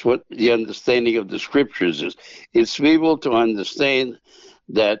 And that's what the understanding of the scriptures is. It's to be able to understand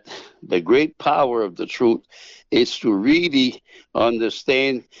that the great power of the truth is to really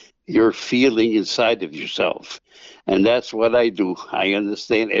understand your feeling inside of yourself. And that's what I do. I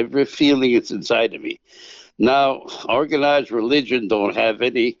understand every feeling that's inside of me. Now, organized religion don't have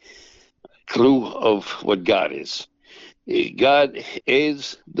any clue of what God is. God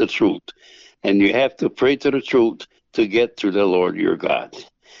is the truth. And you have to pray to the truth to get to the Lord your God.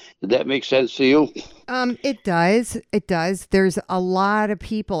 Did that make sense to you? It does. It does. There's a lot of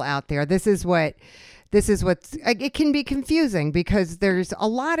people out there. It can be confusing, because there's a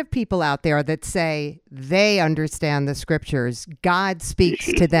lot of people out there that say they understand the scriptures. God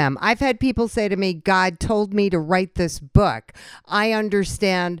speaks to them. I've had people say to me, God told me to write this book. I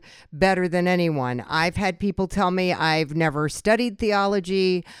understand better than anyone. I've had people tell me I've never studied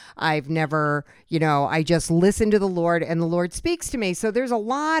theology. I've never, I just listen to the Lord and the Lord speaks to me. So there's a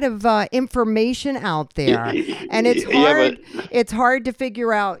lot of information out there, and it's hard to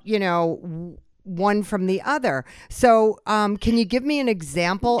figure out, one from the other. So can you give me an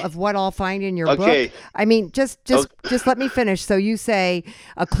example of what I'll find in your book? I mean, just let me finish. So you say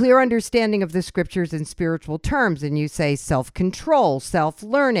a clear understanding of the scriptures in spiritual terms, and you say self-control,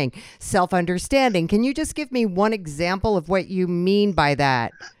 self-learning, self-understanding. Can you just give me one example of what you mean by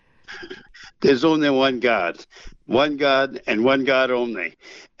that? There's only one God and one God only.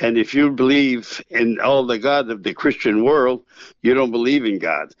 And if you believe in all the God of the Christian world, you don't believe in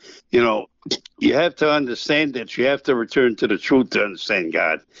God. You have to understand that you have to return to the truth to understand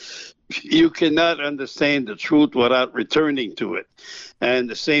God. You cannot understand the truth without returning to it. And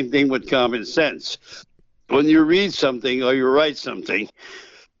the same thing with common sense. When you read something or you write something,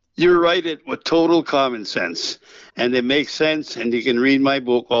 you write it with total common sense, and it makes sense, and you can read my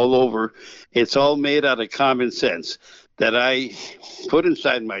book all over. It's all made out of common sense that I put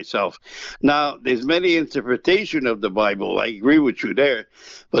inside myself. Now, there's many interpretations of the Bible. I agree with you there,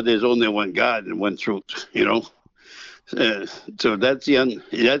 but there's only one God and one truth, So that's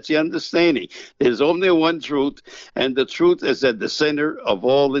the understanding. There's only one truth, and the truth is at the center of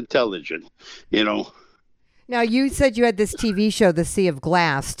all intelligence, Now, you said you had this TV show, The Sea of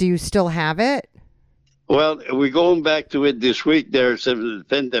Glass. Do you still have it? Well, we're going back to it this week. There's a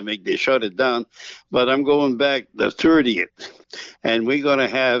pandemic. They shut it down. But I'm going back the 30th. And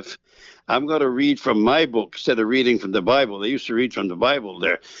I'm going to read from my book instead of reading from the Bible. They used to read from the Bible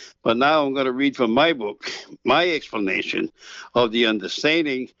there. But now I'm going to read from my book, my explanation of the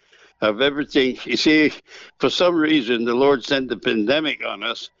understanding of everything. You see, for some reason, the Lord sent the pandemic on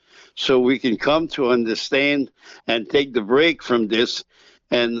us so we can come to understand and take the break from this.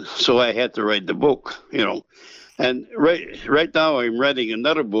 And so I had to write the book, And right now, I'm writing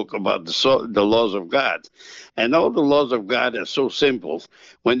another book about the laws of God. And all the laws of God are so simple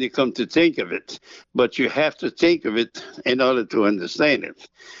when you come to think of it. But you have to think of it in order to understand it.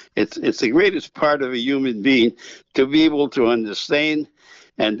 It's the greatest part of a human being to be able to understand.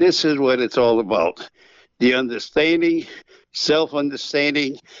 And this is what it's all about. The understanding,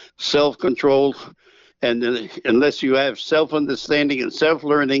 self-understanding, self-control. And unless you have self-understanding and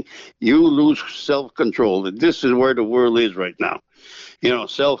self-learning, you lose self-control. And this is where the world is right now.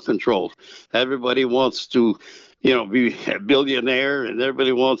 Self-control. Everybody wants to, be a billionaire, and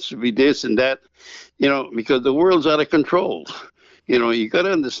everybody wants to be this and that, because the world's out of control. You got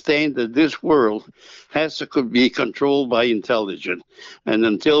to understand that this world has to be controlled by intelligence. And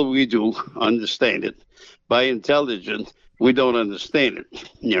until we do understand it by intelligence, we don't understand it,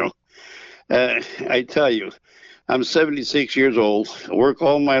 I tell you, I'm 76 years old. I work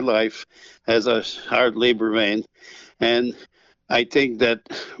all my life as a hard labor man, and I think that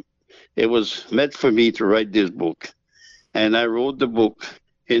it was meant for me to write this book. And I wrote the book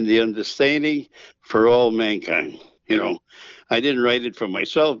in the understanding for all mankind. I didn't write it for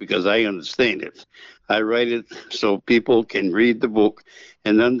myself because I understand it. I write it so people can read the book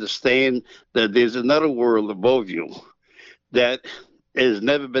and understand that there's another world above you that has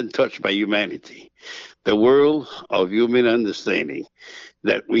never been touched by humanity. The world of human understanding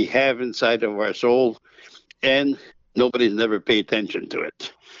that we have inside of our soul, and nobody's never paid attention to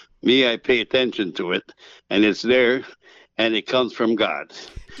it. Me, I pay attention to it, and it's there, and it comes from God.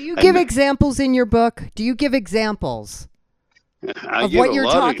 Do you give examples in your book? Do you give examples of what you're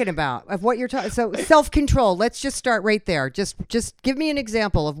talking about? Of what you're talking? So self-control. Let's just start right there. Just give me an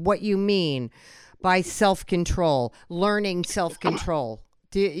example of what you mean by self-control, learning self-control.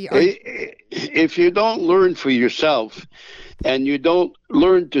 If you don't learn for yourself and you don't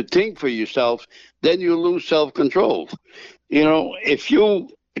learn to think for yourself, then you lose self-control. If you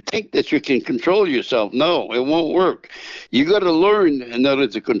think that you can control yourself, no, it won't work. You got to learn in order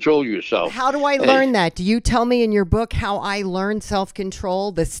to control yourself. How do I learn that? Do you tell me in your book how I learn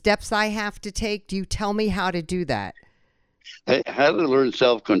self-control, the steps I have to take? Do you tell me how to do that? How to learn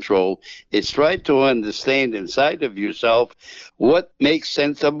self-control is try to understand inside of yourself what makes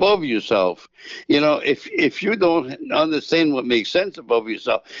sense above yourself. If you don't understand what makes sense above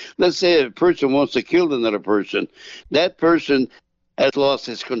yourself, let's say a person wants to kill another person, that person has lost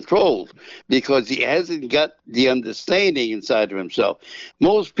his control because he hasn't got the understanding inside of himself.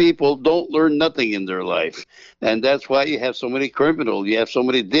 Most people don't learn nothing in their life, and that's why you have so many criminals, you have so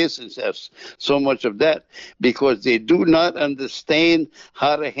many this and so much of that, because they do not understand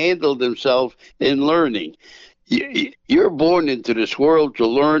how to handle themselves in learning. You're born into this world to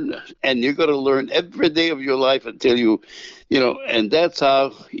learn, and you're going to learn every day of your life until and that's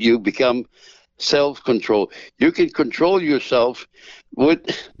how you become self-control. You can control yourself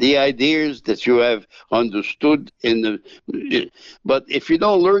with the ideas that you have understood but if you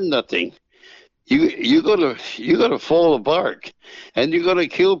don't learn nothing, you're gonna fall apart, and you're gonna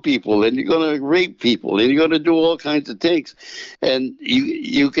kill people, and you're gonna rape people, and you're gonna do all kinds of things, and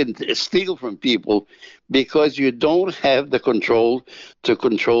you can steal from people because you don't have the control to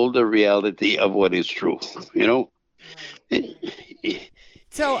control the reality of what is true.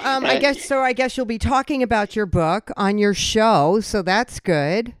 So I guess you'll be talking about your book on your show, so that's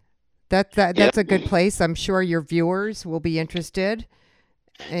good. That's a good place. I'm sure your viewers will be interested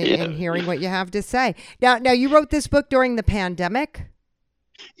in hearing what you have to say. Now you wrote this book during the pandemic?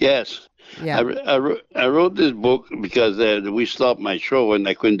 Yes. Yeah. I wrote this book because we stopped my show and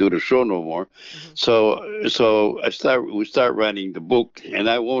I couldn't do the show no more. Mm-hmm. So we start writing the book, and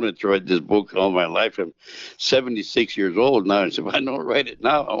I wanted to write this book all my life. I'm 76 years old now. And so if I don't write it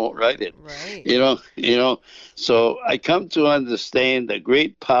now, I won't write it. Right. So I come to understand the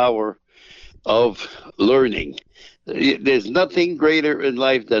great power of learning. There's nothing greater in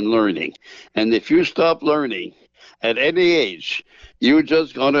life than learning. And if you stop learning at any age, you're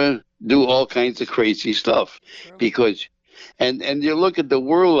just going to do all kinds of crazy stuff. Sure. Because and you look at the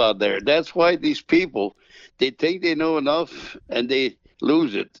world out there. That's why these people, they think they know enough and they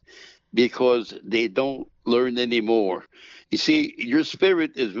lose it because they don't learn anymore. You see, your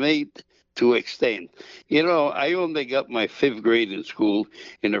spirit is made to extend. I only got my 5th grade in school,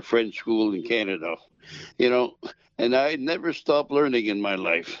 in a French school in Canada, and I never stopped learning in my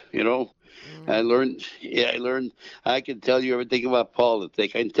life, I learned, I can tell you everything about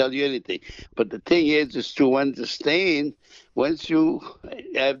politics. I can tell you anything. But the thing is to understand, once you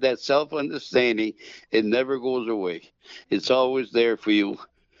have that self-understanding, it never goes away. It's always there for you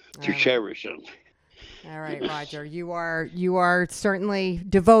to cherish them. All right, Roger, you are certainly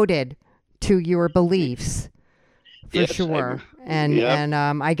devoted to your beliefs. for Yes, sure. And Yep. and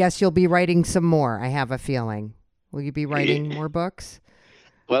I guess you'll be writing some more. I have a feeling. Will you be writing more books?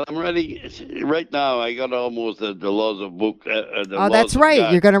 Well, I'm ready right now. I got almost the laws of book. The Oh, laws that's of right.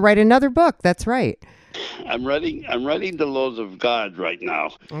 God. You're going to write another book. That's right. I'm writing the laws of God right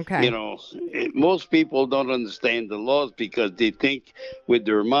now. Okay. You know, most people don't understand the laws because they think with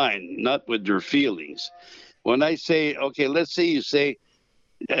their mind, not with their feelings. When I say, okay, let's say you say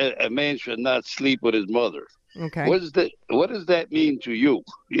a man should not sleep with his mother. Okay. What does that mean to you?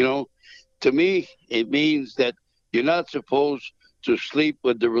 You know, to me, it means that you're not supposed to sleep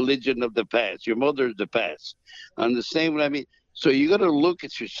with the religion of the past. Your mother is the past. Understand what I mean? So you got to look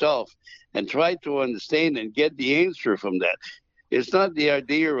at yourself and try to understand and get the answer from that. It's not the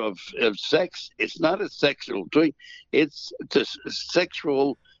idea of sex. It's not a sexual thing. It's a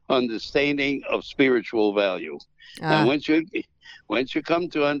sexual understanding of spiritual value. And once you come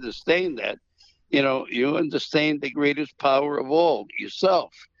to understand that, you know, you understand the greatest power of all,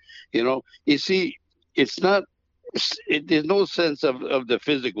 yourself. You know, you see, there's no sense of the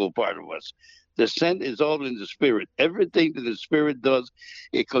physical part of us. The sense is all in the spirit. Everything that the spirit does,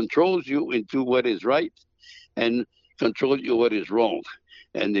 it controls you into what is right and controls you what is wrong.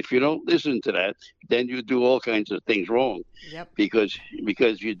 And if you don't listen to that, then you do all kinds of things wrong. Yep. Because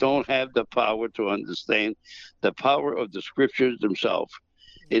you don't have the power to understand the power of the scriptures themselves.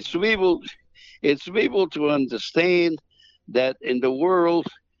 It's to be able to understand that in the world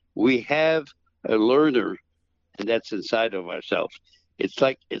we have a learner, and that's inside of ourselves. It's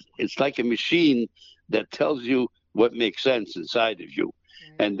like a machine that tells you what makes sense inside of you,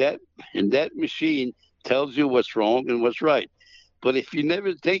 and that machine tells you what's wrong and what's right. But if you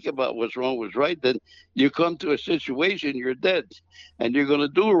never think about what's wrong, what's right, then you come to a situation you're dead, and you're going to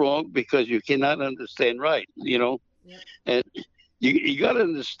do wrong because you cannot understand right. You know, Yep. and you got to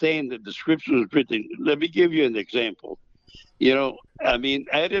understand that the scripture is written. Let me give you an example. You know, I mean,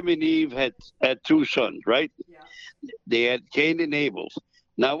 Adam and Eve had two sons, right? Yeah. They had Cain and Abel.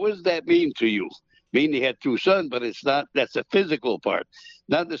 Now, what does that mean to you? Mean they had two sons, but it's not. That's the physical part,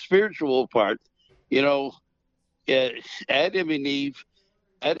 not the spiritual part. You know, Adam and Eve.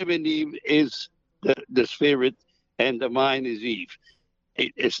 Adam and Eve is the spirit, and the mind is Eve.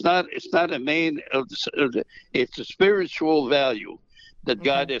 It's not a man it's a spiritual value that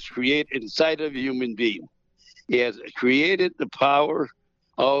God has created inside of a human being. He has created the power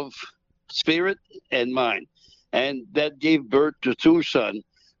of spirit and mind, and that gave birth to two sons,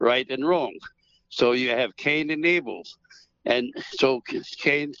 right and wrong. So you have Cain and Abel, and so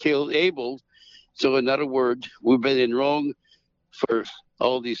Cain killed Abel. So in other words, we've been in wrong for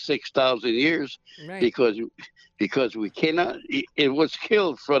all these 6,000 years, Right. because we cannot. It was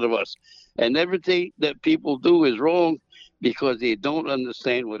killed in front of us, and everything that people do is wrong because they don't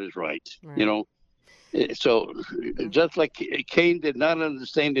understand what is right. Right. You know. So just like Cain did not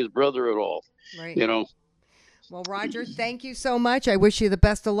understand his brother at all. Right. You know. Well, Roger, thank you so much. I wish you the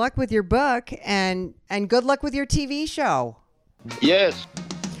best of luck with your book and good luck with your TV show. Yes.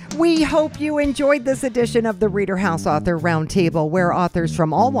 We hope you enjoyed this edition of the ReaderHouse Author Roundtable, where authors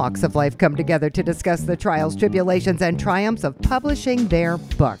from all walks of life come together to discuss the trials, tribulations, and triumphs of publishing their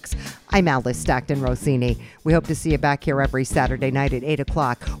books. I'm Alice Stockton Rossini. We hope to see you back here every Saturday night at 8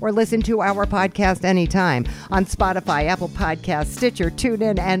 o'clock, or listen to our podcast anytime on Spotify, Apple Podcasts, Stitcher,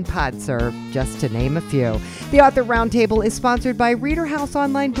 TuneIn, and PodServe, just to name a few. The Author Roundtable is sponsored by ReaderHouse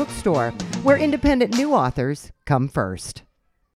Online Bookstore, where independent new authors come first.